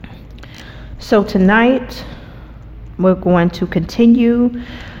So tonight we're going to continue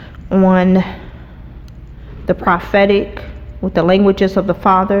on the prophetic with the languages of the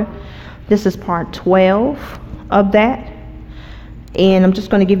Father. This is part 12 of that. And I'm just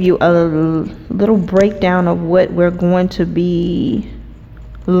going to give you a little breakdown of what we're going to be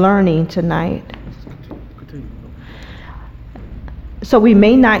learning tonight. So we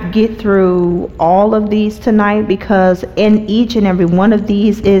may not get through all of these tonight, because in each and every one of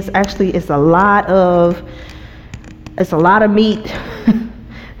these is a lot of meat.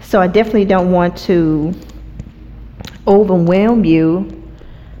 So I definitely don't want to overwhelm you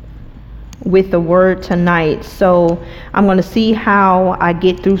with the word tonight. So I'm going to see how I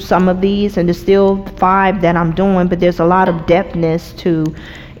get through some of these, and there's still 5 that I'm doing, but there's a lot of depthness to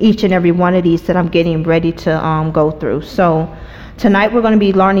each and every one of these that I'm getting ready to go through. So tonight we're going to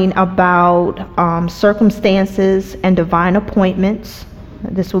be learning about circumstances and divine appointments.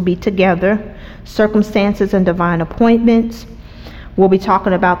 This will be together. Circumstances and divine appointments. We'll be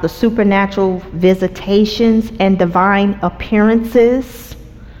talking about the supernatural visitations and divine appearances.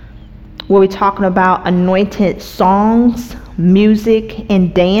 We'll be talking about anointed songs, music,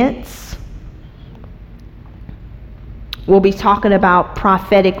 and dance. We'll be talking about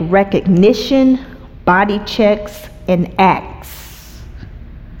prophetic recognition, body checks, and acts.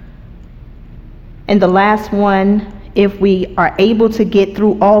 And the last one, if we are able to get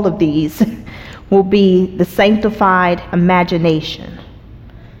through all of these, will be the sanctified imagination.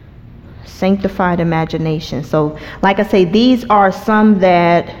 Sanctified imagination. So, like I say, these are some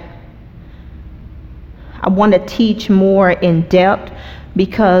that I want to teach more in depth,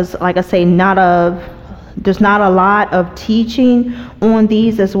 because, like I say, there's not a lot of teaching on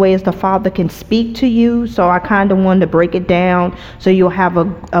these as way as the Father can speak to you. So I kind of wanted to break it down so you'll have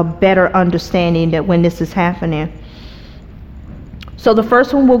a better understanding that when this is happening. So the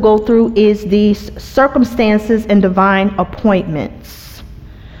first one we'll go through is these circumstances and divine appointments.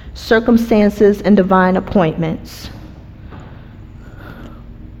 Circumstances and divine appointments.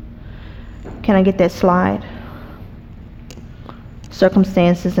 Can I get that slide?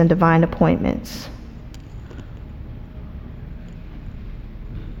 Circumstances and divine appointments.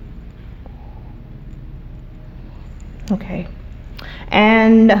 Okay.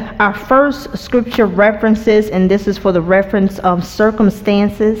 And our first scripture references, and this is for the reference of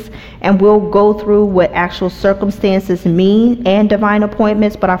circumstances, and we'll go through what actual circumstances mean and divine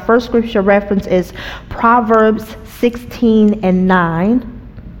appointments, but our first scripture reference is Proverbs 16:9.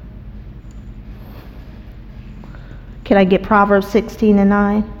 Can I get Proverbs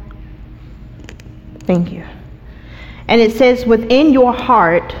 16:9? Thank you. And it says, within your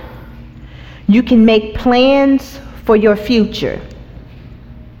heart you can make plans for your future,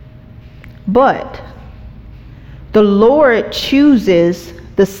 but the Lord chooses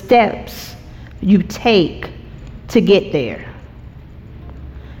the steps you take to get there.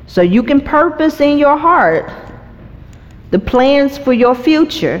 So you can purpose in your heart the plans for your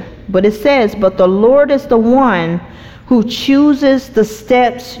future, but it says, but the Lord is the one who chooses the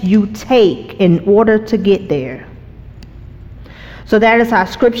steps you take in order to get there. So that is our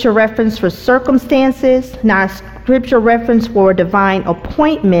scripture reference for circumstances. Now, our scripture reference for divine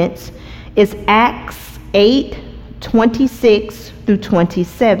appointments is Acts 8:26 through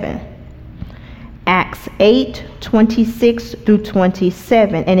 27. Acts 8:26 through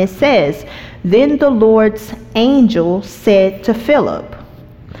 27. And it says, then the Lord's angel said to Philip,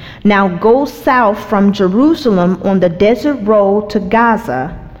 now go south from Jerusalem on the desert road to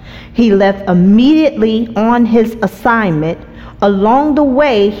Gaza. He left immediately on his assignment. Along the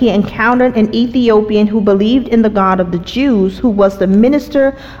way, he encountered an Ethiopian who believed in the God of the Jews, who was the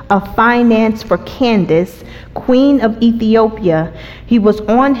minister of finance for Candace, queen of Ethiopia. He was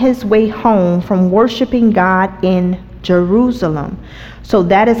on his way home from worshiping God in Jerusalem. So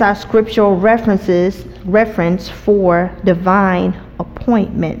that is our scriptural reference for divine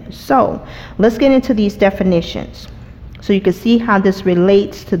appointment. So let's get into these definitions so you can see how this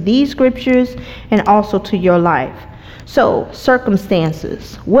relates to these scriptures and also to your life. So,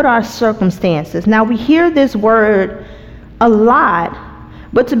 circumstances. What are circumstances? Now, we hear this word a lot,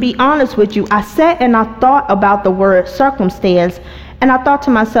 but to be honest with you, I sat and I thought about the word circumstance, and I thought to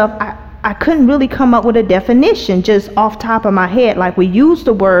myself, I couldn't really come up with a definition just off top of my head. Like, we use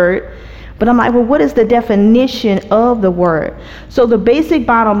the word, but I'm like, well, what is the definition of the word? So the basic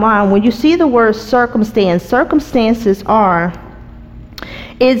bottom line, when you see the word circumstance, circumstances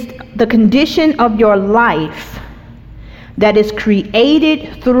is the condition of your life that is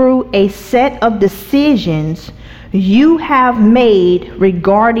created through a set of decisions you have made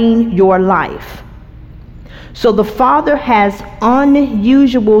regarding your life. So the Father has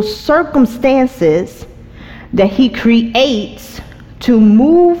unusual circumstances that he creates to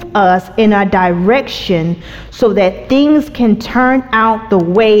move us in a direction so that things can turn out the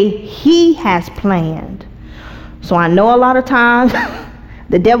way he has planned. So I know a lot of times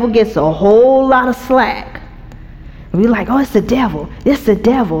the devil gets a whole lot of slack. We're like, oh, it's the devil. It's the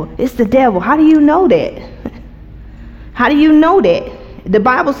devil. It's the devil. How do you know that? How do you know that? The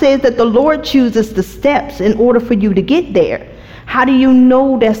Bible says that the Lord chooses the steps in order for you to get there. How do you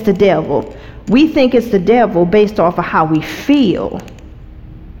know that's the devil? We think it's the devil based off of how we feel.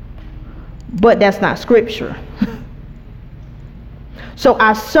 But that's not scripture. So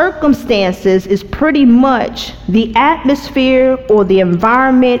our circumstances is pretty much the atmosphere or the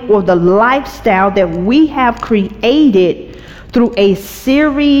environment or the lifestyle that we have created through a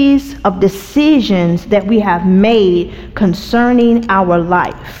series of decisions that we have made concerning our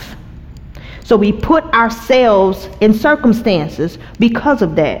life. So we put ourselves in circumstances because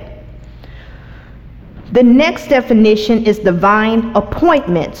of that. The next definition is divine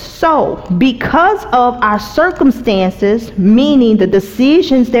appointments. So, because of our circumstances, meaning the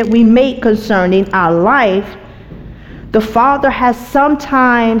decisions that we make concerning our life, the Father has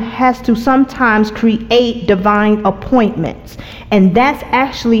to sometimes create divine appointments. And that's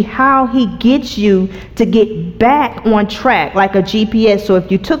actually how he gets you to get back on track, like a GPS. So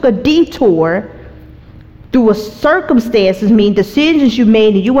if you took a detour through a circumstances, mean decisions you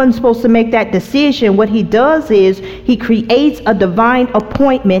made and you weren't supposed to make that decision, what he does is he creates a divine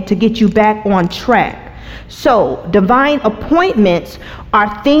appointment to get you back on track. So divine appointments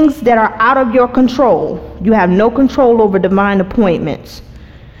are things that are out of your control. You have no control over divine appointments.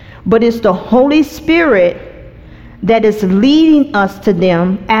 But it's the Holy Spirit that is leading us to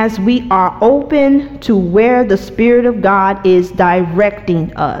them as we are open to where the Spirit of God is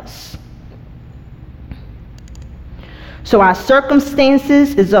directing us. So our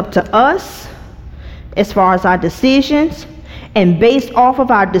circumstances is up to us as far as our decisions, and based off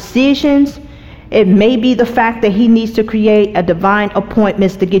of our decisions, it may be the fact that he needs to create a divine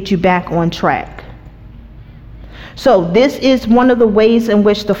appointment to get you back on track. So this is one of the ways in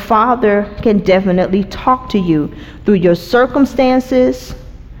which the Father can definitely talk to you, through your circumstances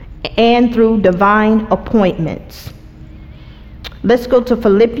and through divine appointments. Let's go to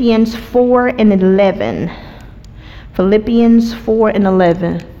Philippians 4:11. Philippians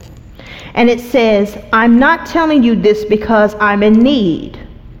 4:11. And it says, I'm not telling you this because I'm in need,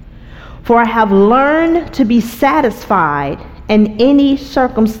 for I have learned to be satisfied in any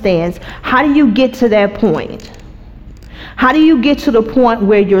circumstance. How do you get to that point? How do you get to the point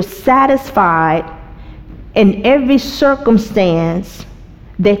where you're satisfied in every circumstance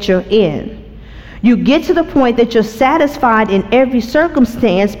that you're in? You get to the point that you're satisfied in every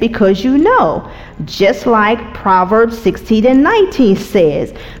circumstance because you know, just like Proverbs 16:19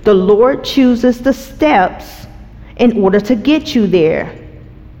 says, the Lord chooses the steps in order to get you there.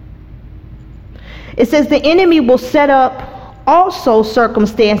 It says the enemy will set up also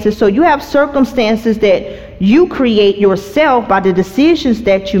circumstances. So you have circumstances that you create yourself by the decisions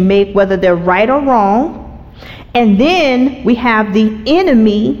that you make, whether they're right or wrong. And then we have the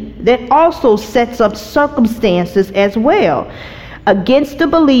enemy that also sets up circumstances as well against the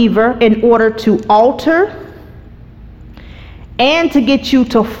believer in order to alter and to get you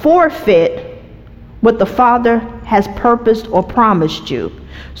to forfeit what the Father has purposed or promised you.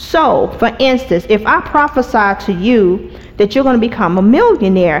 So, for instance, if I prophesy to you that you're going to become a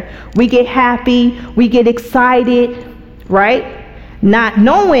millionaire, we get happy, we get excited, right? Not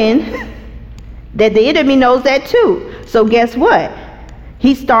knowing that the enemy knows that too. So guess what?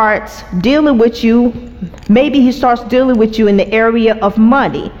 He starts dealing with you. Maybe he starts dealing with you in the area of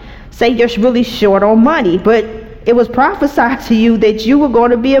money. Say you're really short on money, but it was prophesied to you that you were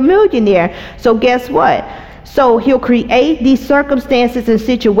going to be a millionaire. So guess what? So he'll create these circumstances and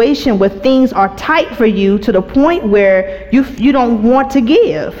situations where things are tight for you to the point where you don't want to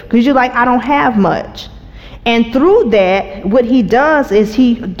give because you're like, I don't have much. And through that, what he does is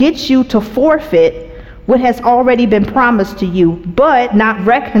he gets you to forfeit what has already been promised to you, but not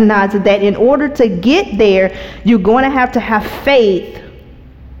recognizing that in order to get there, you're going to have faith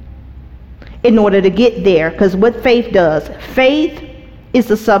in order to get there. Because what faith does, faith is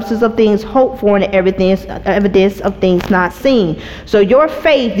the substance of things hoped for and evidence of things not seen. So your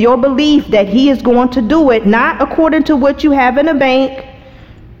faith, your belief that he is going to do it, not according to what you have in the bank,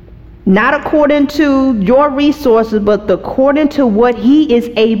 not according to your resources, but according to what he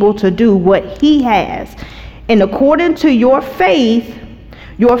is able to do, what he has. And according to your faith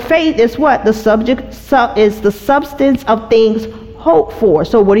is what? Is the substance of things hope for.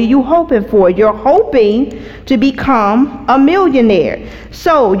 So what are you hoping for? You're hoping to become a millionaire.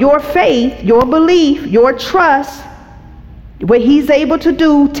 So your faith, your belief, your trust, what he's able to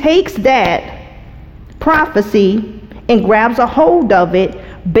do, takes that prophecy and grabs a hold of it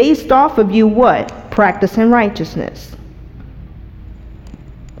based off of you what? Practicing righteousness.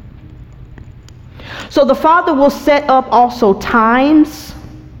 So the Father will set up also times,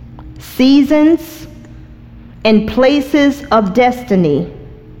 seasons, and places of destiny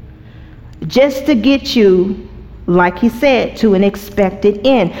just to get you, like he said, to an expected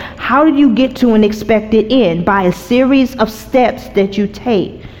end. How do you get to an expected end? By a series of steps that you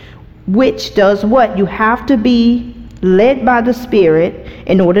take, which does what? You have to be led by the Spirit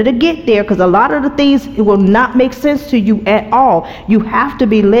in order to get there, because a lot of the things, it will not make sense to you at all. You have to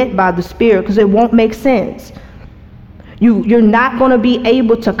be led by the Spirit, because it won't make sense. You're not going to be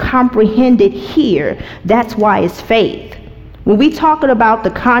able to comprehend it here. That's why it's faith. When we talking about the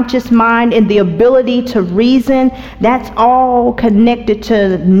conscious mind and the ability to reason, that's all connected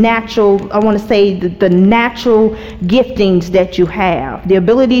to natural, I want to say the natural giftings that you have. The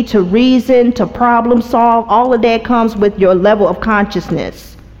ability to reason, to problem solve, all of that comes with your level of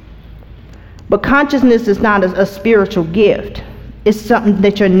consciousness. But consciousness is not a spiritual gift. It's something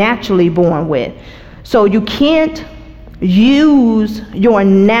that you're naturally born with. So you can't use your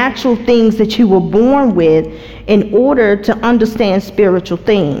natural things that you were born with in order to understand spiritual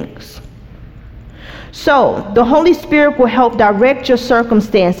things. So the Holy Spirit will help direct your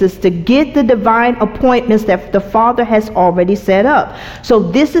circumstances to get the divine appointments that the Father has already set up. So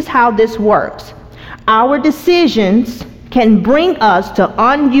this is how this works. Our decisions can bring us to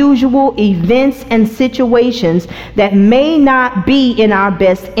unusual events and situations that may not be in our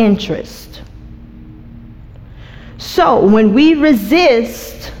best interest. So when we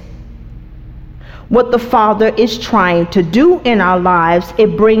resist what the Father is trying to do in our lives,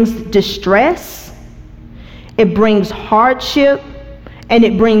 it brings distress, it brings hardship, and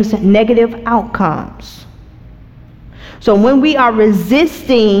it brings negative outcomes. So when we are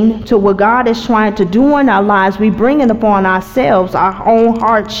resisting to what God is trying to do in our lives, we bring it upon ourselves our own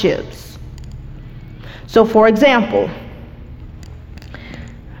hardships. So for example,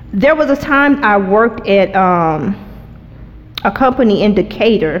 there was a time I worked at a company in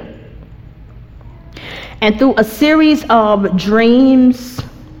Decatur, and through a series of dreams,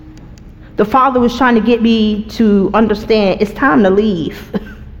 the Father was trying to get me to understand it's time to leave.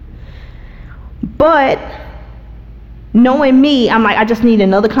 But knowing me, I'm like, I just need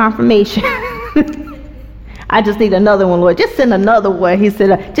another confirmation. I just need another one, Lord. Just send another one. He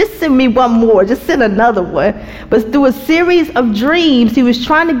said, just send me one more. Just send another one. But through a series of dreams, he was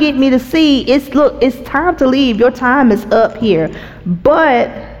trying to get me to see, it's time to leave. Your time is up here. But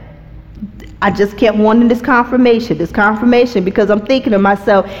I just kept wanting this confirmation, because I'm thinking to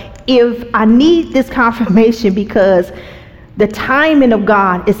myself, if I need this confirmation because the timing of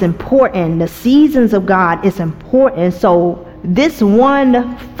God is important, the seasons of God is important. So this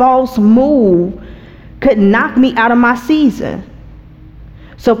one false move could knock me out of my season.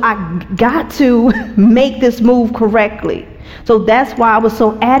 So I got to make this move correctly. So that's why I was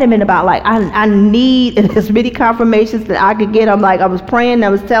so adamant about, like, I need as many confirmations that I could get. I'm like, I was praying, I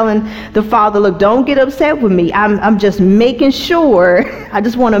was telling the Father, look, don't get upset with me. I'm just making sure, I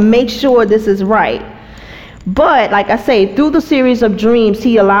just want to make sure this is right. But like I say, through the series of dreams,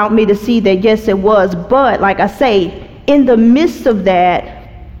 he allowed me to see that yes, it was. But like I say, in the midst of that,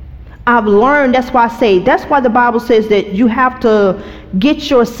 I've learned, that's why the Bible says that you have to get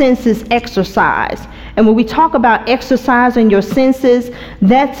your senses exercised. And when we talk about exercising your senses,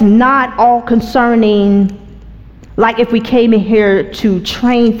 that's not all concerning, like if we came in here to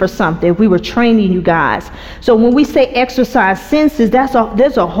train for something, if we were training you guys. So when we say exercise senses, there's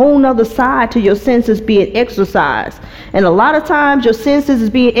a whole nother side to your senses being exercised. And a lot of times your senses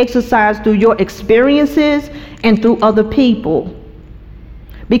is being exercised through your experiences and through other people.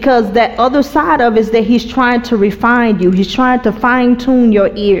 Because that other side of it is that he's trying to refine you. He's trying to fine tune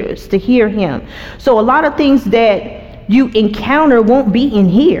your ears to hear him. So a lot of things that you encounter won't be in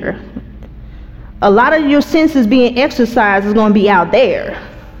here. A lot of your senses being exercised is going to be out there.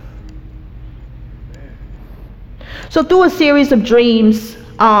 So through a series of dreams,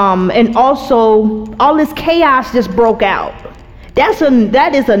 and also all this chaos just broke out.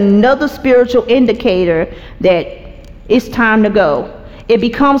 That is another spiritual indicator that it's time to go. It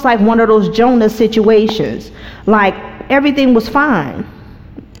becomes like one of those Jonah situations. Like everything was fine.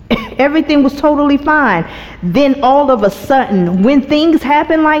 Everything was totally fine. Then all of a sudden, when things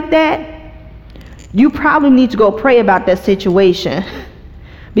happen like that, you probably need to go pray about that situation.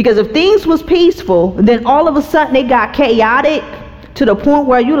 Because if things was peaceful, then all of a sudden they got chaotic, to the point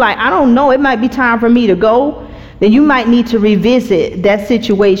where you're like, I don't know, it might be time for me to go, then you might need to revisit that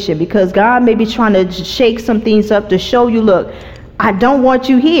situation, because God may be trying to shake some things up to show you, look, I don't want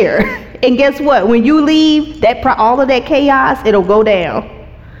you here. And guess what? When you leave, all of that chaos, it'll go down.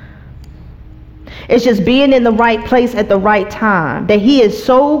 It's just being in the right place at the right time, that he is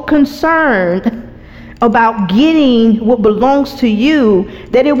so concerned about getting what belongs to you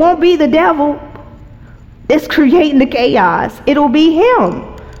that it won't be the devil that's creating the chaos. It'll be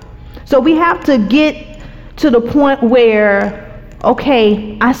him. So we have to get to the point where,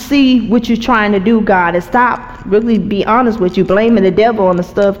 okay, I see what you're trying to do, God, and stop, really be honest with you, blaming the devil on the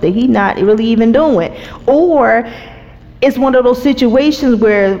stuff that he's not really even doing. Or it's one of those situations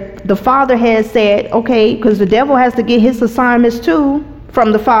where the father has said, okay, because the devil has to get his assignments too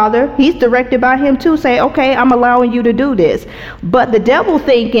from the father. He's directed by him to say, okay, I'm allowing you to do this. But the devil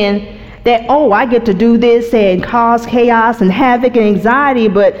thinking that, oh, I get to do this and cause chaos and havoc and anxiety.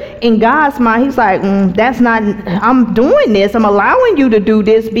 But in God's mind, he's like, that's not, I'm doing this. I'm allowing you to do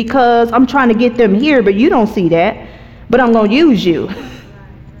this because I'm trying to get them here, but you don't see that. But I'm going to use you.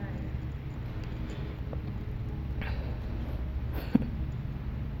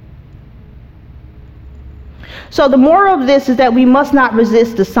 So the moral of this is that we must not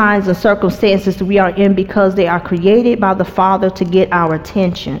resist the signs and circumstances that we are in, because they are created by the Father to get our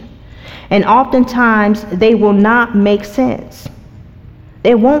attention. And oftentimes they will not make sense.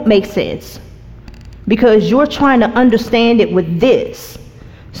 They won't make sense because you're trying to understand it with this.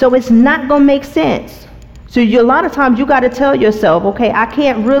 So it's not going to make sense. So a lot of times you got to tell yourself, okay, I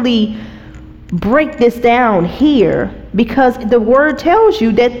can't really break this down here, because the word tells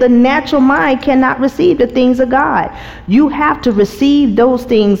you that the natural mind cannot receive the things of God. You have to receive those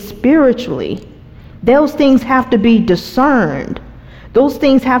things spiritually. Those things have to be discerned. Those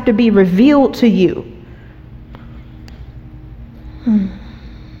things have to be revealed to you.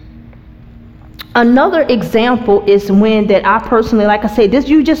 Another example is when that I personally, like I say, this,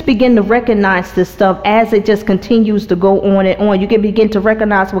 you just begin to recognize this stuff as it just continues to go on and on. You can begin to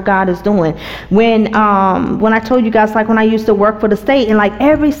recognize what God is doing. When I told you guys, like when I used to work for the state, and like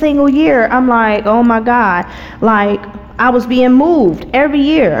every single year, I'm like, oh my God, like I was being moved every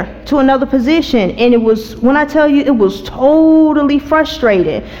year to another position. And it was, when I tell you, it was totally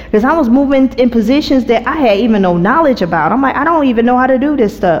frustrating, because I was moving in positions that I had even no knowledge about. I'm like, I don't even know how to do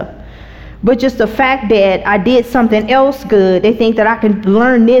this stuff. But just the fact that I did something else good, they think that I can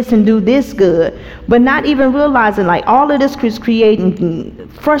learn this and do this good. But not even realizing, like, all of this is creating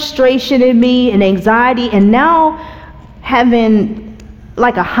frustration in me and anxiety. And now having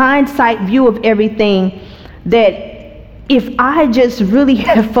like a hindsight view of everything, that if I just really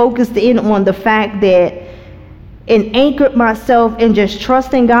had focused in on the fact that and anchored myself in just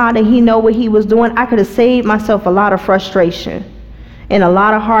trusting God and he know what he was doing, I could have saved myself a lot of frustration and a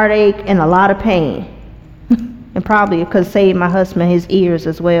lot of heartache and a lot of pain. And probably could save my husband his ears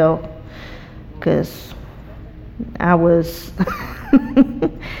as well, because I was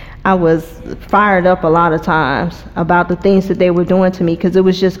I was fired up a lot of times about the things that they were doing to me, because it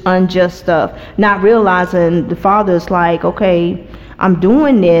was just unjust stuff. Not realizing the father's like, okay, I'm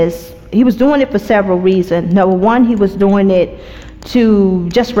doing this. He was doing it for several reasons. Number one, he was doing it to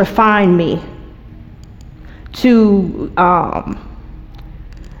just refine me, to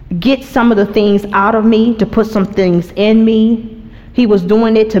get some of the things out of me, to put some things in me. He was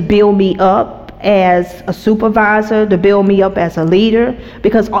doing it to build me up as a supervisor, to build me up as a leader,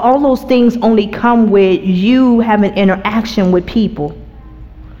 because all those things only come with you having interaction with people.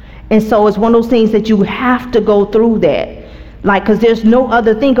 And so it's one of those things that you have to go through that, like, because there's no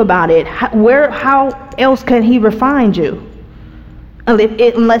other thing about it. How else can he refine you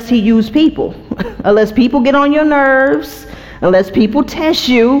unless he use people? Unless people get on your nerves, unless people test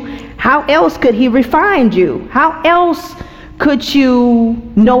you, how else could he refine you? How else could you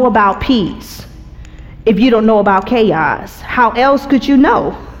know about peace if you don't know about chaos? How else could you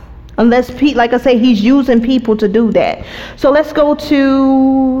know? Unless, like I say, he's using people to do that. So let's go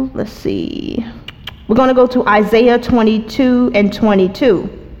to, let's see. We're going to go to Isaiah 22 and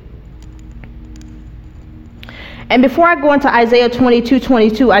 22. And before I go into Isaiah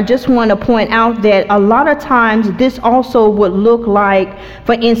 22:22, I just want to point out that a lot of times this also would look like,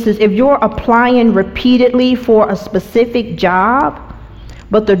 for instance, if you're applying repeatedly for a specific job,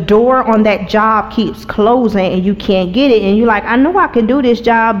 but the door on that job keeps closing and you can't get it, and you're like, I know I can do this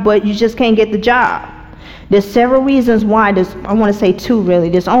job, but you just can't get the job. There's several reasons why. I want to say two, really.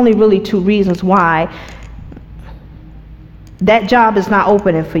 There's only really two reasons why that job is not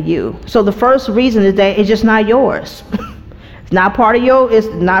opening for you. So the first reason is that it's just not yours. It's not part of your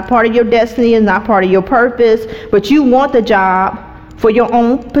destiny, it's not part of your purpose, but you want the job, for your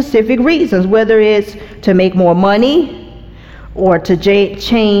own specific reasons, whether it's to make more money or to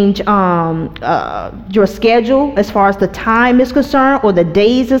change your schedule as far as the time is concerned or the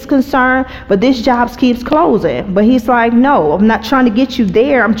days is concerned. But this job keeps closing. But he's like, no, I'm not trying to get you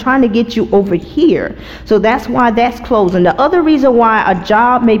there. I'm trying to get you over here. So that's why that's closing. The other reason why a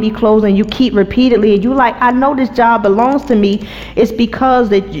job may be closing, you keep repeatedly, and you like, I know this job belongs to me, is because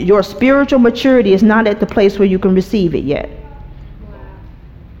that your spiritual maturity is not at the place where you can receive it yet.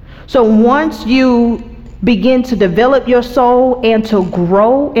 So once you begin to develop your soul and to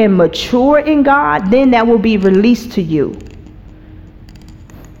grow and mature in God, then that will be released to you.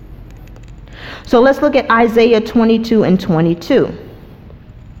 So let's look at Isaiah 22 and 22.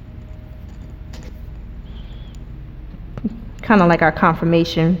 Kind of like our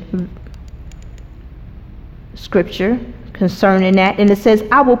confirmation scripture concerning that. And it says,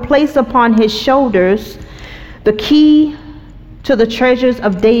 I will place upon his shoulders the key to the treasures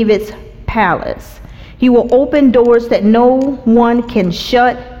of David's palace. He will open doors that no one can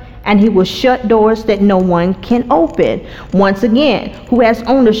shut, and he will shut doors that no one can open. Once again, who has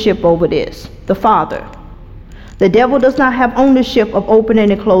ownership over this? The Father. The devil does not have ownership of opening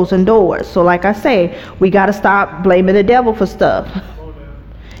and closing doors. So like I say, we got to stop blaming the devil for stuff.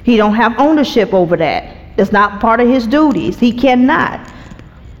 He don't have ownership over that. It's not part of his duties. He cannot.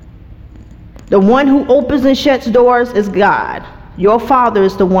 The one who opens and shuts doors is God. Your Father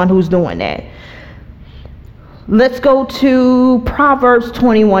is the one who's doing that. Let's go to Proverbs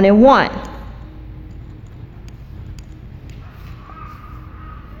 21 and 1.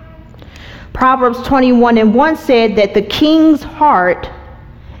 Proverbs 21 and 1 said that the king's heart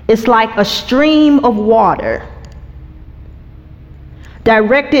is like a stream of water.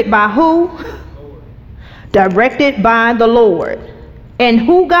 Directed by who? Directed by the Lord. And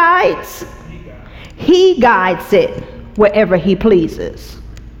who guides? He guides it wherever he pleases.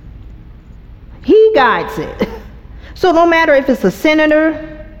 He guides it. So no matter if it's a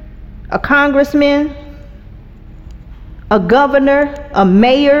senator, a congressman, a governor, a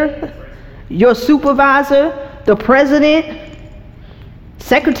mayor, your supervisor, the president,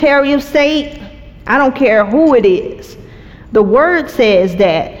 secretary of state, I don't care who it is. The word says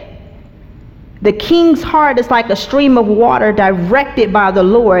that the king's heart is like a stream of water directed by the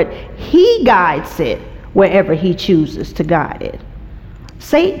Lord. He guides it wherever he chooses to guide it.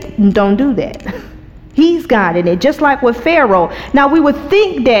 Satan don't do that. He's guiding it, just like with Pharaoh. Now we would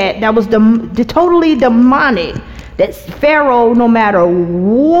think that was totally demonic, that Pharaoh, no matter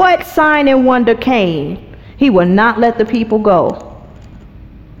what sign and wonder came, he would not let the people go.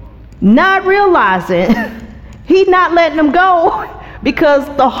 Not realizing he's not letting them go because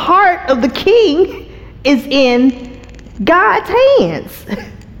the heart of the king is in God's hands.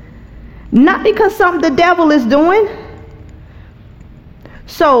 Not because something the devil is doing.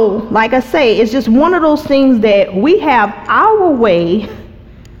 So, like I say, it's just one of those things that we have our way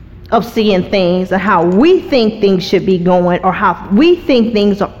of seeing things and how we think things should be going or how we think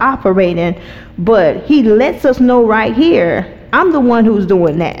things are operating. But he lets us know right here, I'm the one who's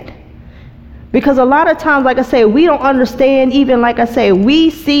doing that. Because a lot of times, like I say, we don't understand, even like I say, we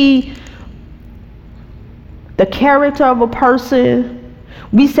see the character of a person.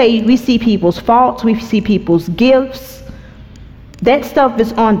 We see people's faults. We see people's gifts. That stuff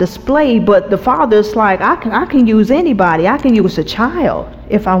is on display, but the Father's like, I can use anybody. I can use a child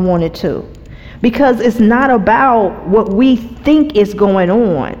if I wanted to. Because it's not about what we think is going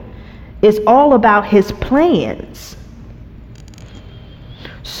on. It's all about his plans.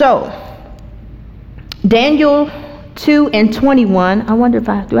 So, Daniel 2 and 21. I wonder if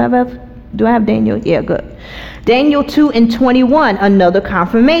do I have Daniel? Yeah, good. Daniel 2 and 21, another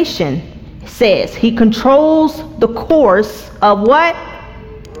confirmation. Says he controls the course of what?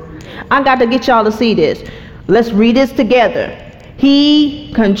 I got to get y'all to see this. Let's read this together.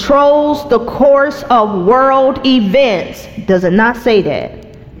 He controls the course of world events. Does it not say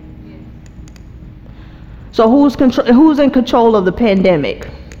that? So who's in control of the pandemic?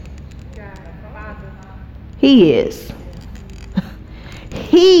 He is.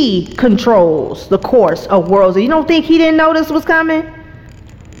 He controls the course of worlds. You don't think he didn't know this was coming?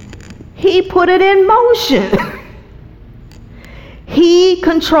 He put it in motion. He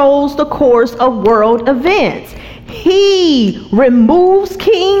controls the course of world events. He removes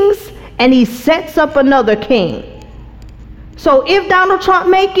kings and he sets up another king. So if Donald Trump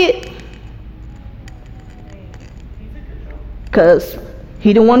make it, because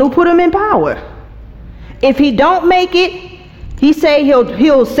he the one who put him in power. If he don't make it, he say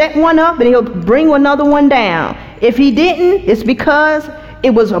he'll set one up and he'll bring another one down. If he didn't, it's because it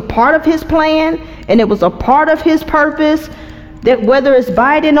was a part of his plan and it was a part of his purpose that whether it's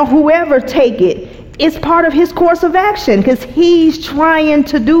Biden or whoever take it, it's part of his course of action because he's trying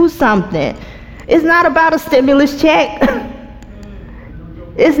to do something. It's not about a stimulus check.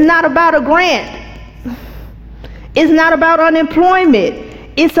 It's not about a grant. It's not about unemployment.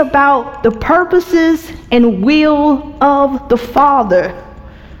 It's about the purposes and will of the Father.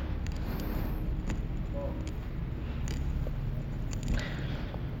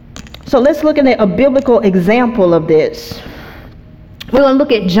 So let's look at a biblical example of this. We're going to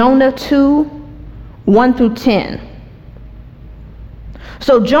look at Jonah 2, 1 through 10.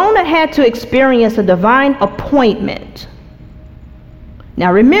 So Jonah had to experience a divine appointment.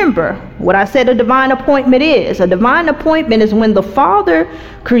 Now remember what I said a divine appointment is. A divine appointment is when the Father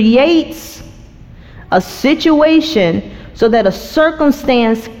creates a situation so that a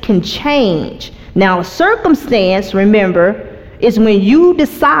circumstance can change. Now a circumstance, remember, is when you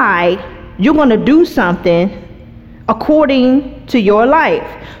decide you're going to do something according to your life.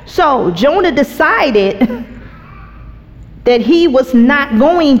 So Jonah decided that he was not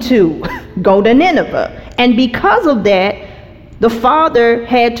going to go to Nineveh. And because of that, the Father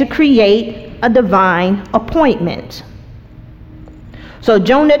had to create a divine appointment. So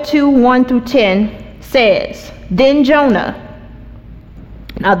Jonah 2, 1 through 10 says, Then Jonah,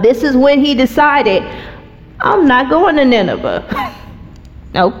 now this is when he decided, I'm not going to Nineveh.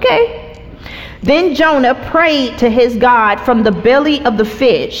 Okay. Then Jonah prayed to his God from the belly of the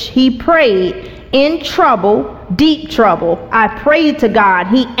fish. He prayed, in trouble, deep trouble. I prayed to God.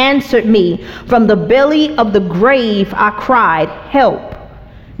 He answered me. From the belly of the grave I cried, help.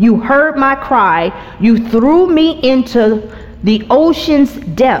 You heard my cry. You threw me into the ocean's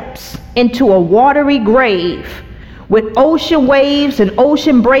depths, into a watery grave. With ocean waves and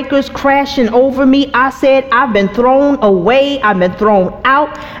ocean breakers crashing over me, I said, I've been thrown away. I've been thrown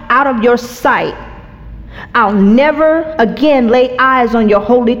out of your sight. I'll never again lay eyes on your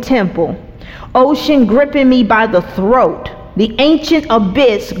holy temple. Ocean gripping me by the throat. The ancient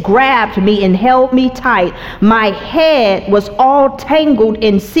abyss grabbed me and held me tight. My head was all tangled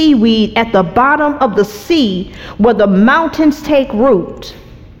in seaweed at the bottom of the sea where the mountains take root.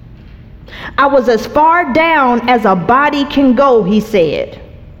 I was as far down as a body can go, he said,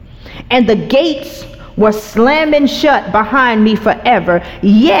 and the gates were slamming shut behind me forever.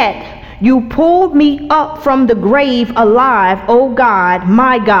 Yet you pulled me up from the grave alive, oh God,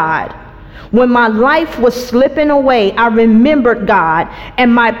 my God. When my life was slipping away, I remembered God,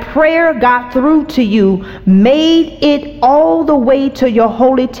 and my prayer got through to you, made it all the way to your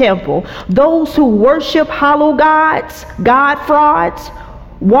holy temple. Those who worship hollow gods, God frauds,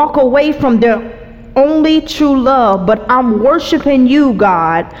 walk away from their only true love, but I'm worshiping you,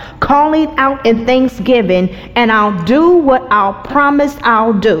 God, calling out in thanksgiving, and I'll do what I promised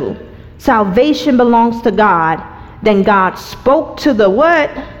I'll do. Salvation belongs to God. Then God spoke to the what?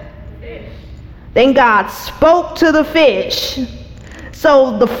 Then God spoke to the fish.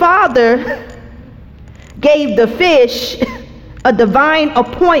 So the Father gave the fish a divine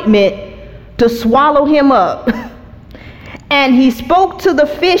appointment to swallow him up. And he spoke to the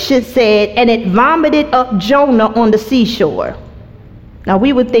fish, it said, and it vomited up Jonah on the seashore. Now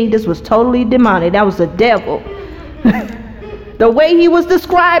we would think this was totally demonic. That was the devil. The way he was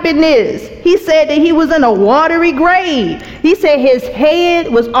describing this, he said that he was in a watery grave. He said his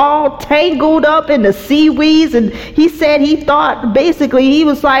head was all tangled up in the seaweeds, and he said he thought, basically, he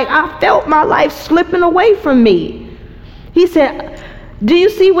was like, I felt my life slipping away from me. He said, do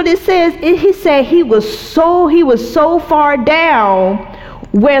you see what it says? He said he was so far down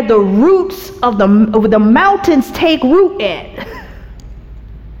where the roots of the mountains take root at.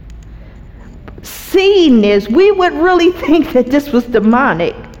 Seeing this, we would really think that this was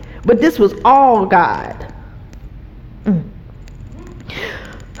demonic, but this was all God.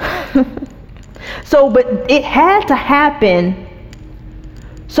 So, but it had to happen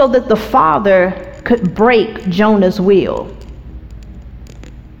so that the Father could break Jonah's will.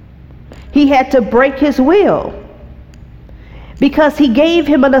 He had to break his will because he gave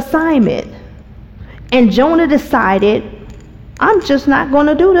him an assignment, and Jonah decided, I'm just not going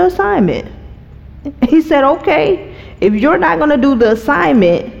to do the assignment. He said, okay, if you're not going to do the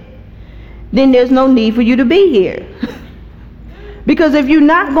assignment, then there's no need for you to be here. Because if you're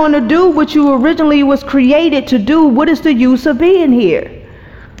not going to do what you originally was created to do, what is the use of being here?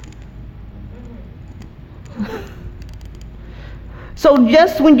 So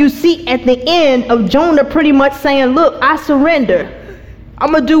just when you see at the end of Jonah pretty much saying, look, I surrender. I'm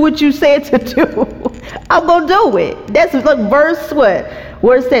going to do what you said to do. I'm going to do it. That's like verse what?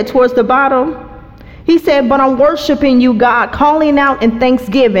 Where is that towards the bottom? He said, but I'm worshiping you, God, calling out in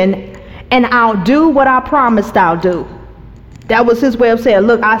thanksgiving, and I'll do what I promised I'll do. That was his way of saying,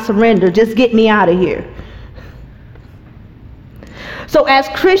 look, I surrender. Just get me out of here. So as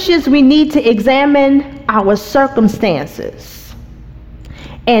Christians, we need to examine our circumstances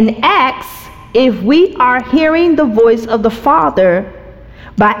and ask if we are hearing the voice of the Father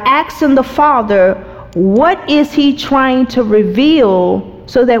by asking the Father, what is he trying to reveal,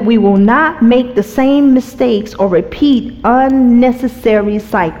 so that we will not make the same mistakes or repeat unnecessary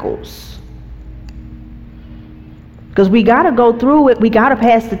cycles. Because we got to go through it. We got to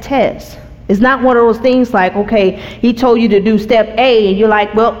pass the test. It's not one of those things like, okay, he told you to do step A and you're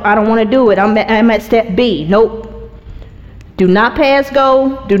like, well, I don't want to do it. I'm at step B. Nope. Do not pass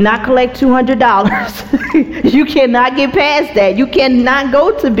go. Do not collect $200. You cannot get past that. You cannot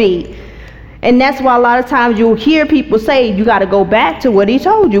go to B. And that's why a lot of times you'll hear people say, you got to go back to what he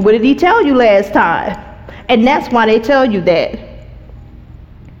told you. What did he tell you last time? And that's why they tell you that.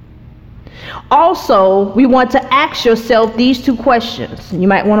 Also, we want to ask yourself these two questions. You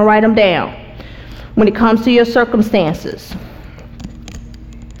might want to write them down when it comes to your circumstances.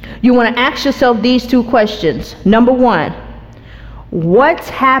 You want to ask yourself these two questions. Number one, what's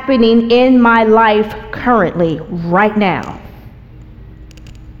happening in my life currently, right now?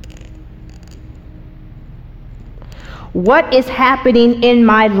 What is happening in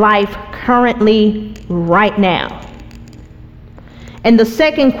my life currently, right now? And the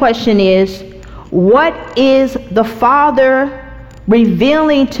second question is, what is the Father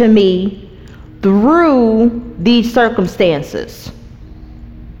revealing to me through these circumstances?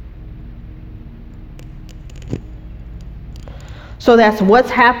 So that's what's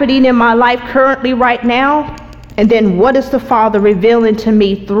happening in my life currently right now, and then what is the Father revealing to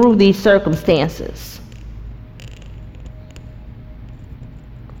me through these circumstances?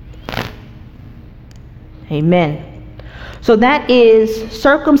 Amen. So that is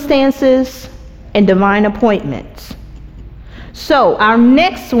circumstances and divine appointments. So our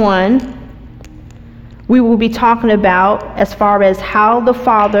next one we will be talking about, as far as how the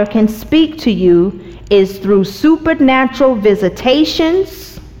Father can speak to you, is through supernatural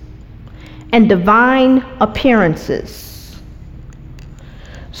visitations and divine appearances.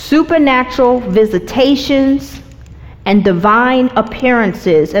 Supernatural visitations and divine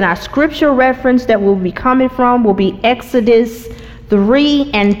appearances. And our scripture reference that we'll be coming from will be Exodus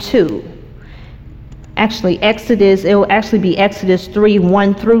 3 and 2. Actually, it will actually be Exodus 3,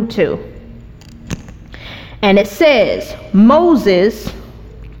 1 through 2. And it says, Moses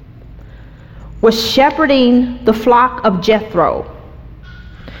was shepherding the flock of Jethro.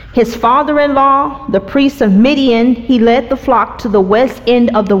 His father-in-law, the priest of Midian, he led the flock to the west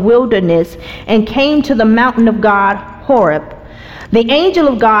end of the wilderness and came to the mountain of God, Horeb. The angel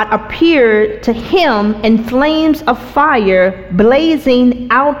of God appeared to him in flames of fire blazing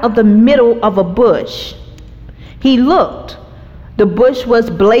out of the middle of a bush. He looked. The bush was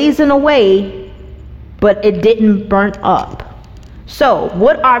blazing away, but it didn't burn up. So,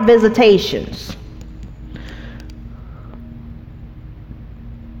 what are visitations?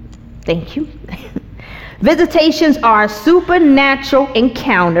 Thank you. Visitations are supernatural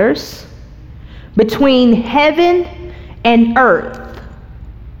encounters between heaven and earth,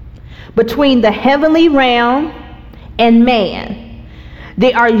 between the heavenly realm and man.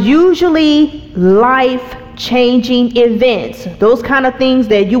 They are usually life-changing events, those kind of things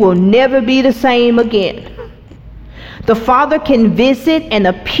that you will never be the same again. The Father can visit and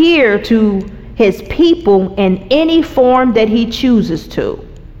appear to his people in any form that he chooses to.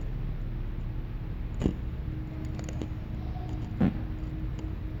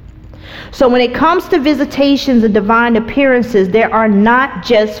 So when it comes to visitations and divine appearances, they are not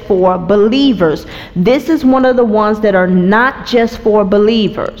just for believers. This is one of the ones that are not just for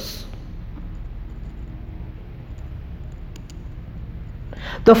believers.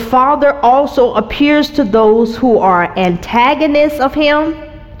 The Father also appears to those who are antagonists of him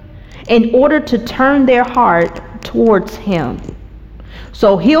in order to turn their heart towards him.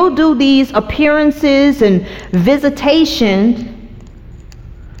 So he'll do these appearances and visitations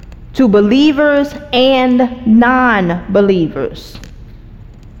to believers and non-believers.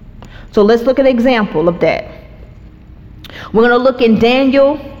 So let's look at an example of that. We're going to look in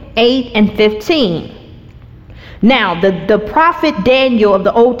Daniel 8 and 15. Now, the prophet Daniel of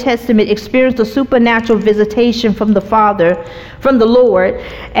the Old Testament experienced a supernatural visitation from the Father, from the Lord,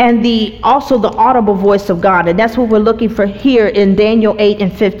 and also the audible voice of God. And that's what we're looking for here in Daniel 8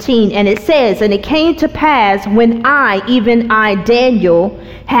 and 15. And it says, and it came to pass when even I, Daniel,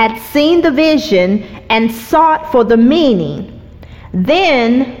 had seen the vision and sought for the meaning,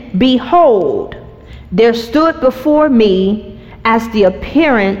 then behold, there stood before me as the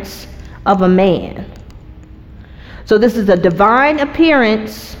appearance of a man. So this is a divine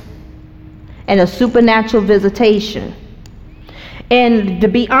appearance and a supernatural visitation. And to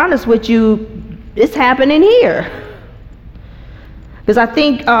be honest with you, it's happening here. Because I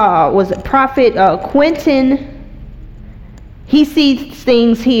think, was it Prophet Quentin? He sees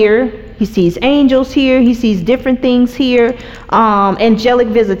things here. He sees angels here. He sees different things here. Angelic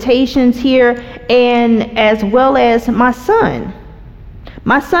visitations here. And as well as my son.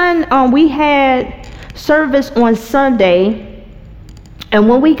 My son, we had service on Sunday. And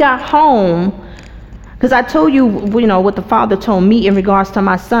when we got home, because I told you, what the Father told me in regards to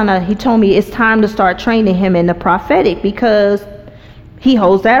my son. He told me it's time to start training him in the prophetic because he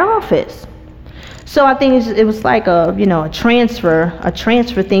holds that office. So I think it was like a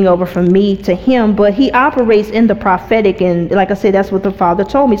transfer thing over from me to him. But he operates in the prophetic, and like I said, that's what the Father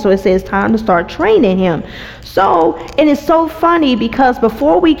told me. So it says time to start training him. So, and it's so funny because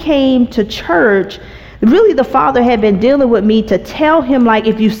before we came to church, really the Father had been dealing with me to tell him, like,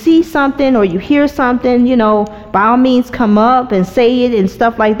 if you see something or you hear something, by all means come up and say it and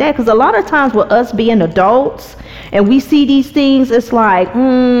stuff like that. Because a lot of times with us being adults and we see these things, it's like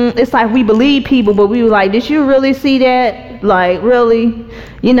we believe people, but we were like, did you really see that? Like, really?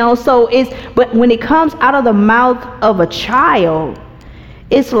 But when it comes out of the mouth of a child,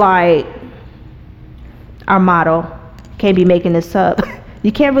 it's like our motto, can't be making this up.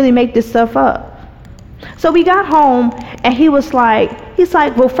 You can't really make this stuff up. So we got home and he was like,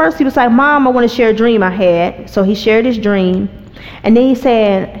 well, first he was like, Mom, I want to share a dream I had. So he shared his dream. And then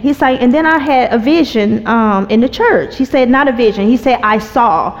he's like, and then I had a vision in the church. He said, not a vision. He said, I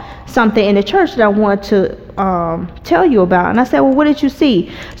saw something in the church that I want to tell you about. And I said, well, what did you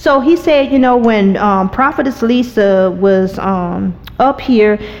see? So he said, when Prophetess Lisa was up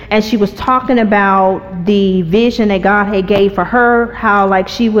here and she was talking about the vision that God had gave for her, how like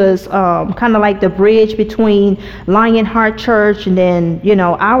she was kind of like the bridge between Lionheart Church and then,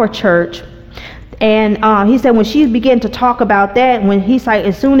 our church. And he said when she began to talk about that, when he's like,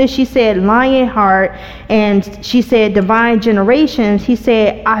 as soon as she said Lionheart and she said Divine Generations, he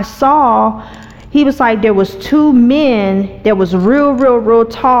said, he was like, there was two men that was real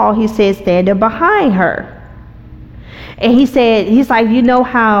tall, he said, standing behind her. And he said, he's like,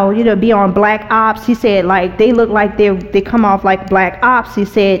 how, be on Black Ops. He said, like, they look like they come off like Black Ops, he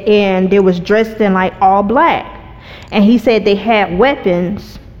said, and they was dressed in like all black. And he said they had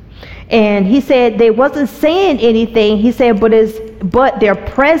weapons. And he said they wasn't saying anything. He said, but their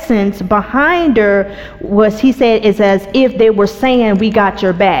presence behind her was, he said, is as if they were saying, we got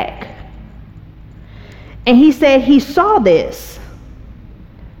your back. And he said he saw this.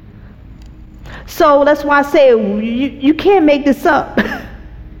 So that's why I say you can't make this up.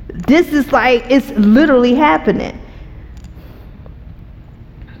 This is like, it's literally happening.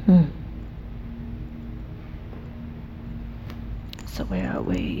 So where are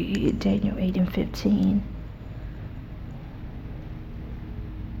we? Daniel 8 and 15.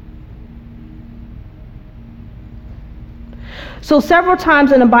 So several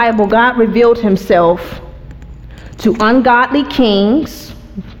times in the Bible, God revealed himself to ungodly kings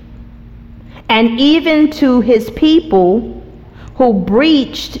and even to his people who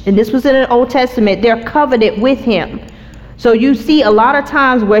breached, and this was in the Old Testament, their covenant with him. So you see a lot of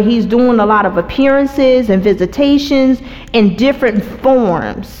times where he's doing a lot of appearances and visitations in different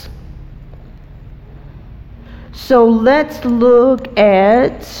forms. So let's look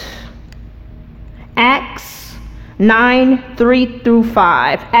at Acts 9, 3 through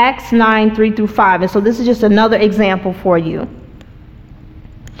 5. Acts 9, 3 through 5. And so this is just another example for you.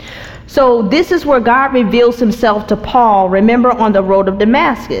 So this is where God reveals himself to Paul, remember, on the road of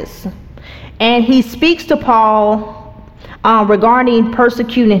Damascus. And he speaks to Paul regarding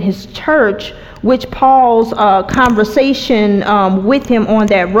persecuting his church, which Paul's conversation with him on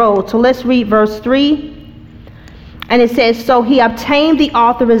that road. So let's read verse 3. And it says, so he obtained the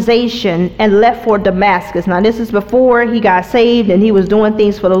authorization and left for Damascus. Now this is before he got saved and he was doing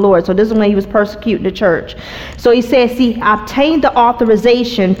things for the Lord. So this is when he was persecuting the church. So he says he obtained the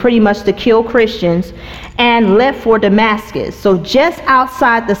authorization pretty much to kill Christians and left for Damascus. So just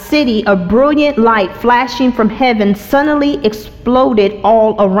outside the city, a brilliant light flashing from heaven suddenly exploded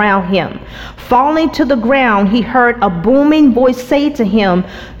all around him. Falling to the ground, he heard a booming voice say to him,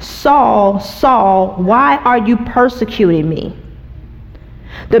 Saul, Saul, why are you persecuting me?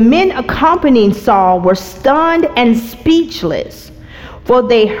 The men accompanying Saul were stunned and speechless, for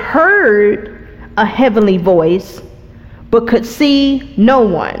they heard a heavenly voice, but could see no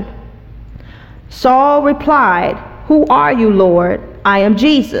one. Saul replied, who are you, Lord? I am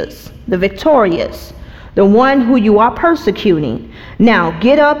Jesus, the victorious, the one who you are persecuting. Now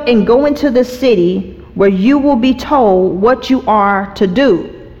get up and go into the city where you will be told what you are to do.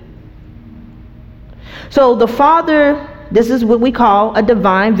 So the Father, this is what we call a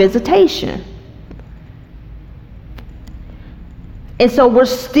divine visitation. And so we're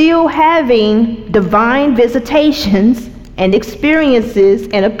still having divine visitations and experiences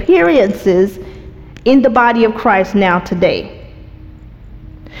and appearances in the body of Christ now today.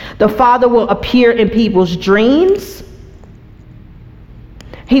 The Father will appear in people's dreams.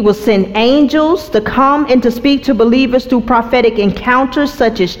 He will send angels to come and to speak to believers through prophetic encounters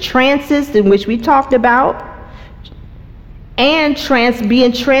such as trances, in which we talked about, and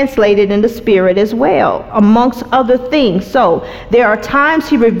being translated in the spirit as well, amongst other things. So there are times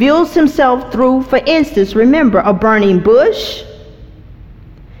he reveals himself through, for instance, remember, a burning bush.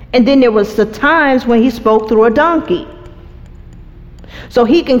 And then there was the times when he spoke through a donkey. So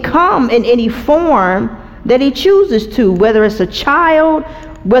he can come in any form that he chooses to, whether it's a child,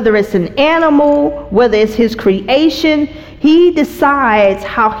 whether it's an animal, whether it's his creation. He decides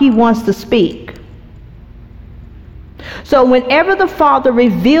how he wants to speak. So whenever the Father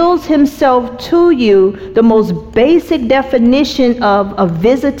reveals himself to you, the most basic definition of a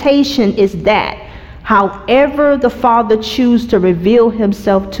visitation is that however the Father chooses to reveal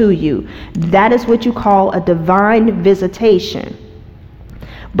himself to you, that is what you call a divine visitation.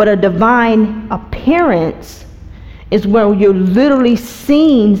 But a divine appearance is where you're literally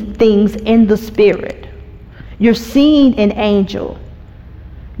seeing things in the spirit. You're seeing an angel.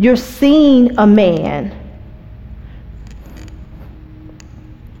 You're seeing a man.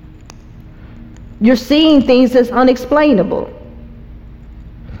 You're seeing things that's unexplainable.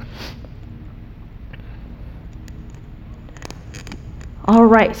 All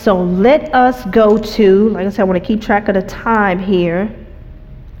right, so let us go to, like I said, I want to keep track of the time here.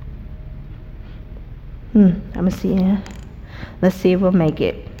 Let me see. Let's see if we'll make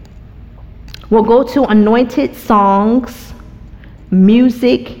it. We'll go to anointed songs,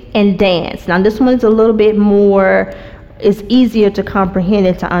 music, and dance. Now this one's a little bit more, it's easier to comprehend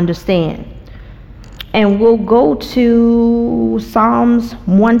and to understand. And we'll go to Psalms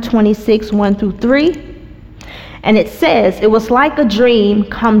 126, 1 through 3. And it says, "It was like a dream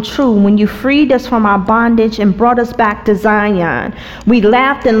come true when you freed us from our bondage and brought us back to Zion. We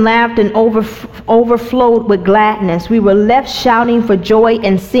laughed and overflowed with gladness. We were left shouting for joy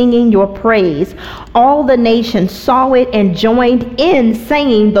and singing your praise. All the nations saw it and joined in,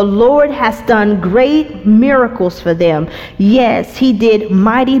 saying, 'The Lord has done great miracles for them.' Yes, he did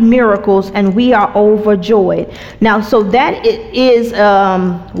mighty miracles, and we are overjoyed." Now, so that is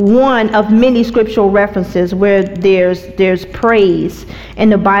one of many scriptural references where there's praise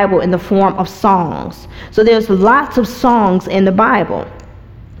in the Bible in the form of songs. So there's lots of songs in the Bible.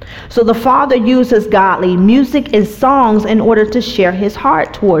 So the Father uses godly music and songs in order to share his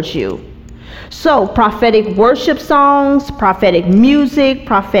heart towards you. So prophetic worship songs, prophetic music,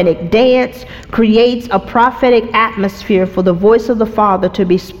 prophetic dance creates a prophetic atmosphere for the voice of the Father to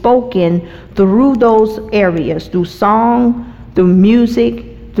be spoken through those areas, through song, through music,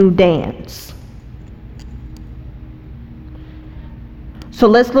 through dance. So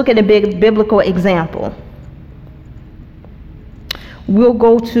let's look at a big biblical example. We'll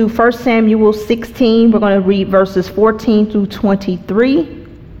go to 1 Samuel 16. We're going to read verses 14 through 23.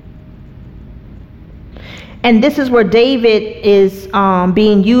 And this is where David is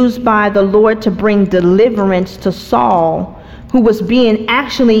being used by the Lord to bring deliverance to Saul, who was being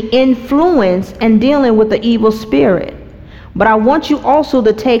actually influenced and dealing with the evil spirit. But I want you also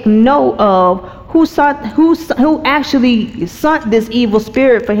to take note of who actually sent this evil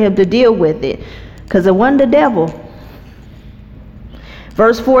spirit for him to deal with it, because it wasn't the devil.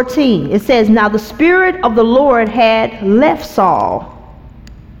 Verse 14, it says, "Now the Spirit of the Lord had left Saul,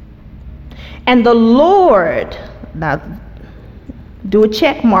 and the Lord," now do a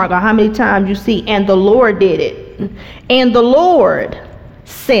check mark on how many times you see "and the Lord did it," "and the Lord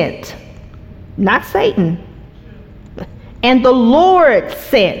sent," not Satan, "and the Lord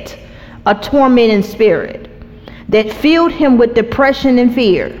sent a tormenting spirit that filled him with depression and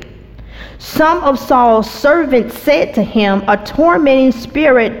fear. Some of Saul's servants said to him, 'A tormenting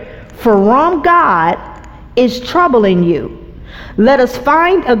spirit from God is troubling you. Let us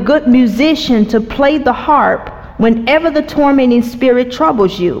find a good musician to play the harp whenever the tormenting spirit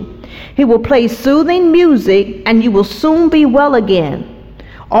troubles you. He will play soothing music and you will soon be well again.'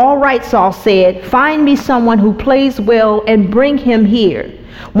 'All right,' Saul said, 'find me someone who plays well and bring him here.'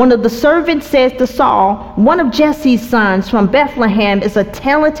 One of the servants said to Saul, 'One of Jesse's sons from Bethlehem is a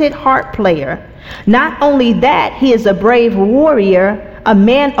talented harp player. Not only that, he is a brave warrior, a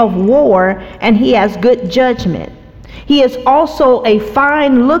man of war, and he has good judgment. He is also a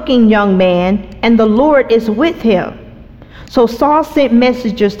fine-looking young man, and the Lord is with him. So Saul sent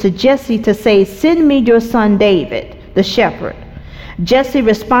messengers to Jesse to say, "Send me your son David, the shepherd." Jesse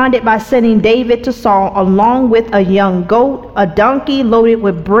responded by sending David to Saul along with a young goat, a donkey loaded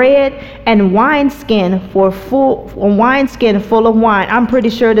with bread, and wineskin full of wine. I'm pretty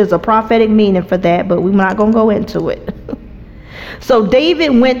sure there's a prophetic meaning for that, but we're not going to go into it. So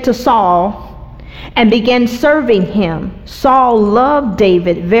David went to Saul and began serving him. Saul loved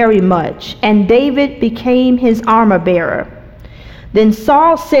David very much, and David became his armor bearer. Then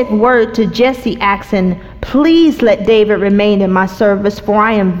Saul sent word to Jesse, asking, "Please let David remain in my service, for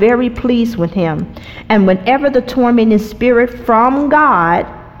I am very pleased with him." And whenever the tormenting spirit from God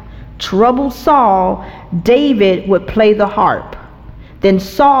troubled Saul, David would play the harp. Then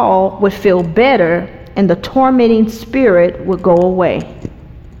Saul would feel better, and the tormenting spirit would go away.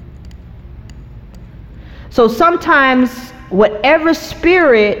 So sometimes whatever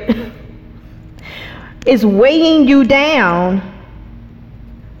spirit is weighing you down,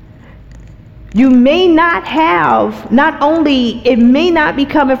 you may not have, not only it may not be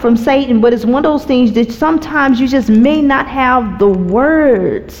coming from Satan, but it's one of those things that sometimes you just may not have the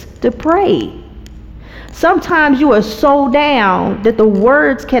words to pray. Sometimes you are so down that the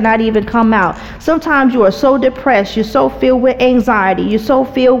words cannot even come out. Sometimes you are so depressed, you're so filled with anxiety, you're so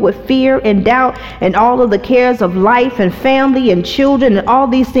filled with fear and doubt and all of the cares of life and family and children, and all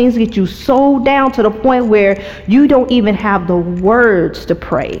these things get you so down to the point where you don't even have the words to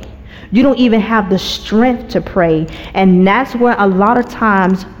pray. You don't even have the strength to pray. And that's where a lot of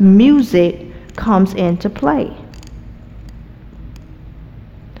times music comes into play.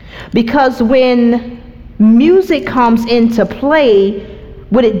 Because when music comes into play,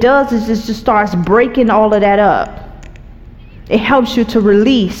 what it does is it just starts breaking all of that up. It helps you to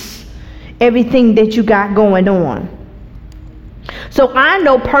release everything that you got going on. So I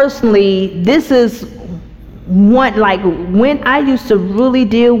know personally, this is one, like when I used to really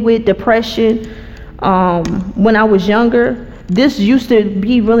deal with depression when I was younger, this used to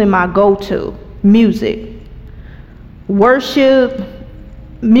be really my go-to music. Worship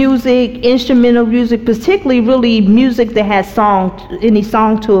music, instrumental music, particularly really music that has any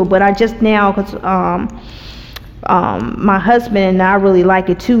song to it. But I just now, because my husband and I really like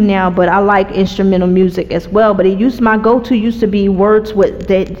it too now, but I like instrumental music as well. But my go-to used to be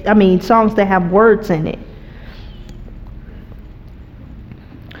songs that have words in it.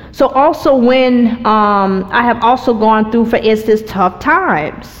 So also when I have also gone through, for instance, tough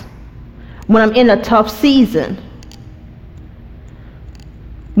times, when I'm in a tough season,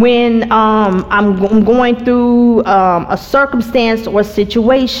 when I'm going through a circumstance or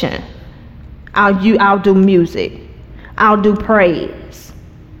situation, I'll do music, I'll do praise.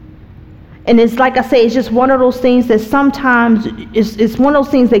 And it's like I say, it's just one of those things that sometimes it's one of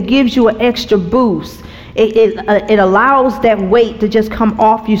those things that gives you an extra boost. It allows that weight to just come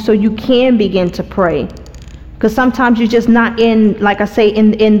off you so you can begin to pray. Because sometimes you're just not in, like I say,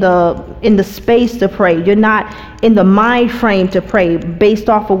 in the space to pray. You're not in the mind frame to pray based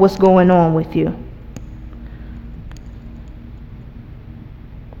off of what's going on with you.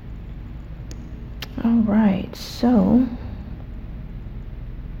 All right, so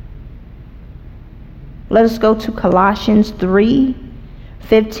let us go to Colossians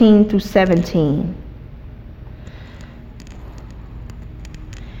 3:15 through 17.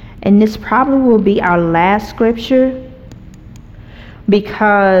 And this probably will be our last scripture,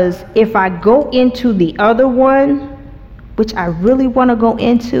 because if I go into the other one, which I really want to go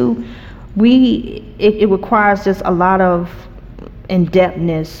into, it requires just a lot of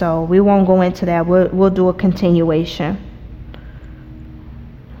in-depthness, so we won't go into that. We'll do a continuation.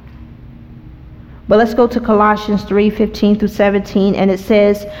 But let's go to Colossians 3:15 through 17, and it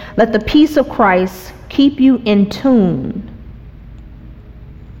says, "Let the peace of Christ keep you in tune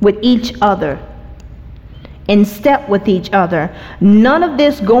with each other, in step with each other. None of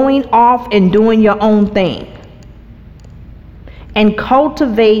this going off and doing your own thing. And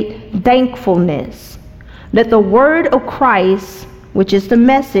cultivate thankfulness. Let the word of Christ, which is the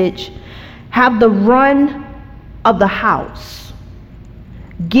message, have the run of the house.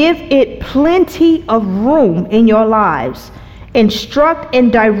 Give it plenty of room in your lives. Instruct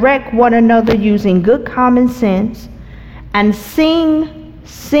and direct one another using good common sense, and sing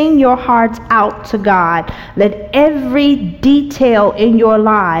your hearts out to God. Let every detail in your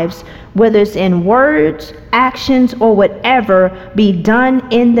lives, whether it's in words, actions, or whatever, be done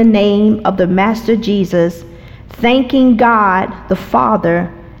in the name of the Master Jesus, thanking God the Father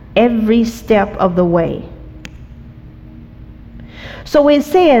every step of the way." So it's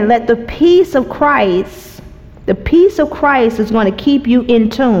saying, let the peace of Christ, The peace of Christ is going to keep you in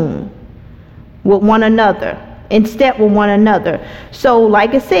tune with one another, in step with one another. So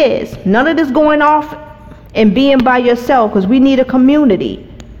like it says, none of this going off and being by yourself, because we need a community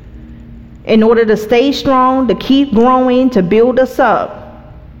in order to stay strong, to keep growing, to build us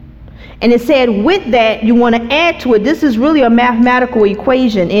up. And it said with that, you want to add to it. This is really a mathematical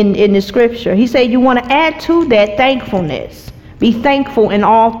equation in the scripture. He said you want to add to that thankfulness. Be thankful in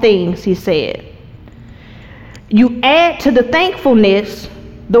all things, he said. You add to the thankfulness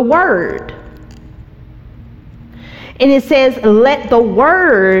the word. And it says, let the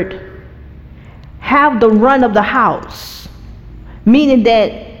word have the run of the house. Meaning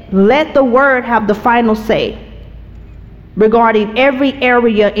that let the word have the final say regarding every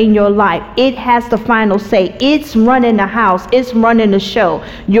area in your life. It has the final say. It's running the house. It's running the show.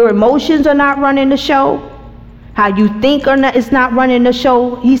 Your emotions are not running the show. How you think or not, it's not running the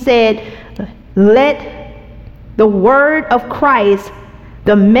show. He said, let the word of Christ,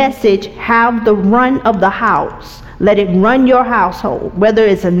 the message, have the run of the house. Let it run your household, whether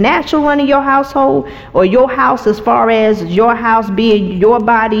it's a natural run of your household or your house as far as your house being your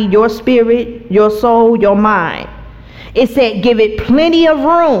body, your spirit, your soul, your mind. It said give it plenty of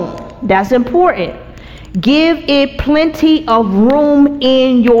room. That's important. Give it plenty of room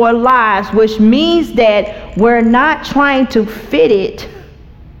in your lives, which means that we're not trying to fit it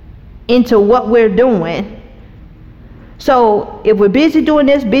into what we're doing. So if we're busy doing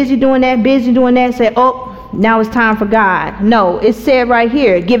this, busy doing that, busy doing that, say, oh, now it's time for God. No, it said right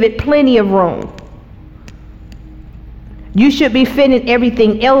here, give it plenty of room. You should be fitting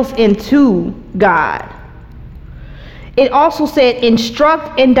everything else into God. It also said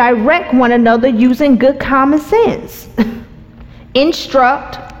instruct and direct one another using good common sense.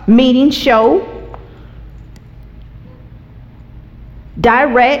 Instruct, meaning show.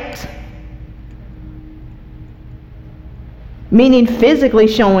 Direct, meaning physically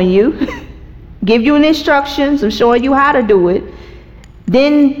showing you. Give you instructions of showing you how to do it.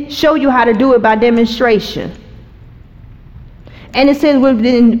 Then show you how to do it by demonstration. And it says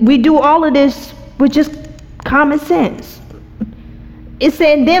we do all of this with just common sense. It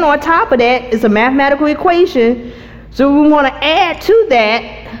said then on top of that, it's a mathematical equation. So we want to add to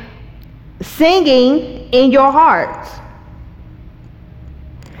that singing in your hearts.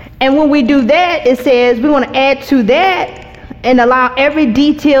 And when we do that, it says we want to add to that and allow every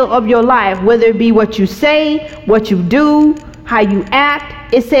detail of your life, whether it be what you say, what you do, how you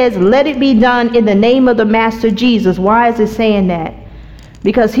act. It says let it be done in the name of the Master Jesus. Why is it saying that?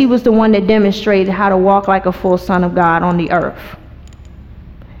 Because he was the one that demonstrated how to walk like a full son of God on the earth.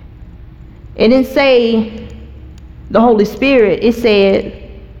 It didn't say the Holy Spirit. It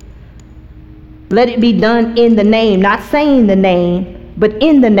said let it be done in the name, not saying the name, but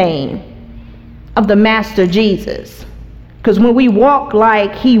in the name of the Master Jesus. Because when we walk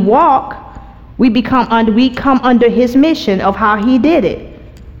like he walked, we come under his mission of how he did it.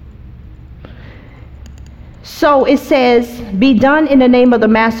 So it says, be done in the name of the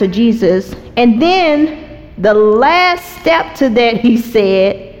Master Jesus. And then the last step to that, he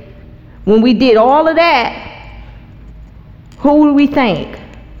said, when we did all of that, who do we thank?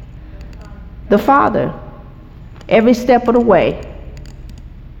 The Father. Every step of the way.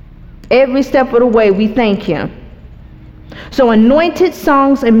 Every step of the way, we thank him. So anointed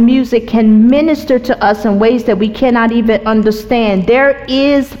songs and music can minister to us in ways that we cannot even understand. There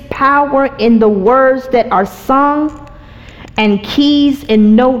is power in the words that are sung and keys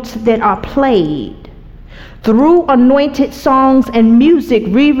and notes that are played. Through anointed songs and music,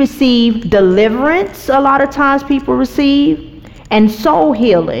 we receive deliverance, a lot of times people receive, and soul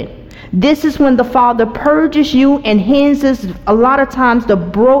healing. This is when the Father purges you and cleanses a lot of times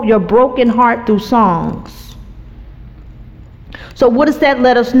your broken heart through songs. So what does that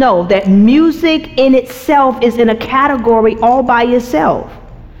let us know? That music in itself is in a category all by itself.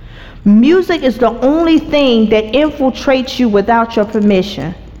 Music is the only thing that infiltrates you without your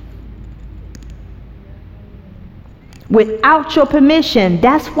permission. Without your permission.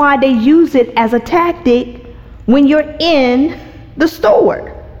 That's why they use it as a tactic when you're in the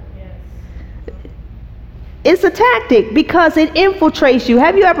store. It's a tactic because it infiltrates you.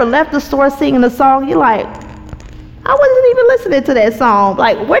 Have you ever left the store singing a song? You're like, I wasn't even listening to that song.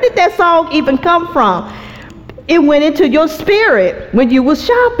 Like, where did that song even come from? It went into your spirit when you was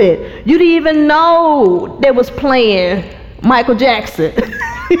shopping. You didn't even know they was playing Michael Jackson.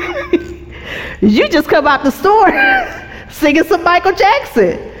 You just come out the store singing some Michael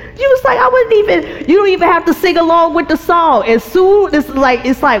Jackson. You was like, you don't even have to sing along with the song. As soon as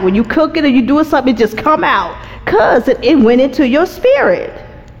it's like when you cooking or you doing something, it just come out. Cause it went into your spirit.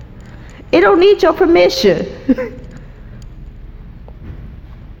 It don't need your permission.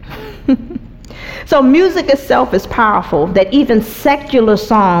 So music itself is powerful, that even secular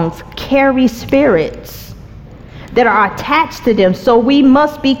songs carry spirits that are attached to them. So we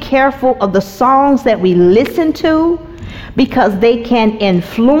must be careful of the songs that we listen to, because they can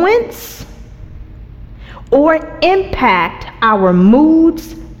influence or impact our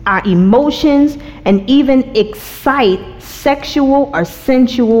moods, our emotions, and even excite sexual or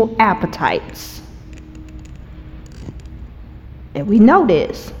sensual appetites. And we know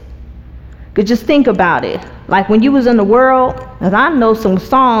this. Because just think about it. Like when you was in the world, and I know some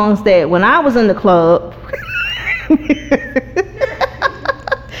songs that when I was in the club,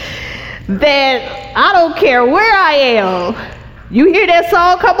 that I don't care where I am. You hear that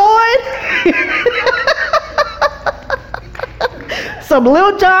song come on? Some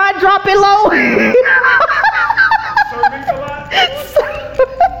Lil Jon drop it low. Oh my God.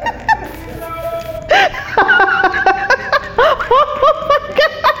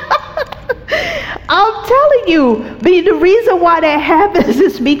 I'm telling you, the reason why that happens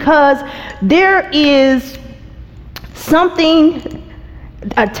is because there is something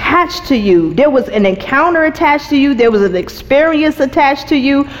attached to you. There was an encounter attached to you. There was an experience attached to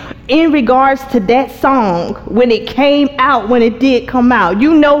you in regards to that song when it came out, when it did come out.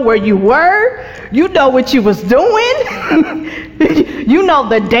 You know where you were. You know what you was doing. You know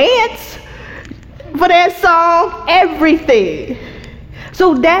the dance for that song, everything.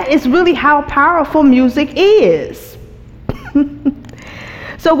 So that is really how powerful music is.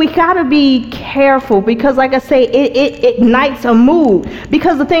 So we gotta be careful, because like I say, it ignites a mood.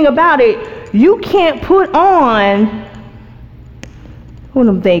 Because the thing about it, you can't put on, what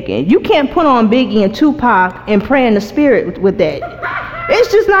I'm thinking, you can't put on Biggie and Tupac and pray in the spirit with that.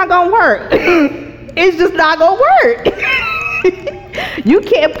 It's just not gonna work. It's just not gonna work. You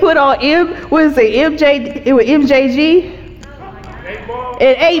can't put on MJG?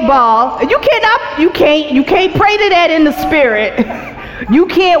 An 8-ball. You can't pray to that in the spirit. You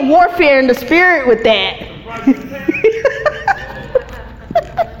can't warfare in the spirit with that.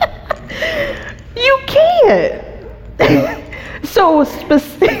 You can't. So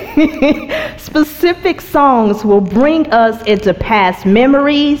specific songs will bring us into past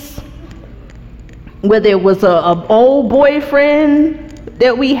memories, whether it was an old boyfriend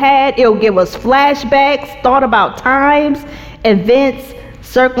that we had. It'll give us flashbacks, thought about times, events,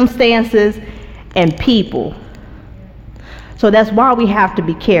 circumstances, and people. So that's why we have to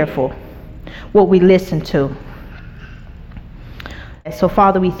be careful what we listen to. So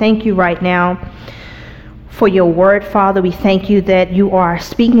Father, we thank you right now for your word, Father. We thank you that you are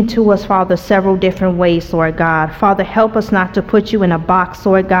speaking to us, Father, several different ways, Lord God. Father, help us not to put you in a box,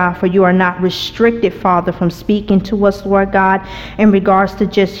 Lord God, for you are not restricted, Father, from speaking to us, Lord God, in regards to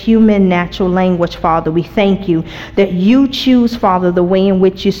just human natural language, Father. We thank you that you choose, Father, the way in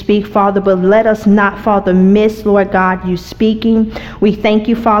which you speak, Father, but let us not, Father, miss, Lord God, you speaking. We thank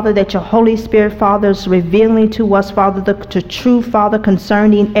you, Father, that your Holy Spirit, Father, is revealing to us, Father, the truth, Father,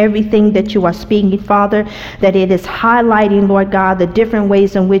 concerning everything that you are speaking, Father, that it is highlighting, Lord God, the different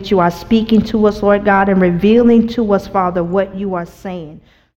ways in which you are speaking to us, Lord God, and revealing to us, Father, what you are saying.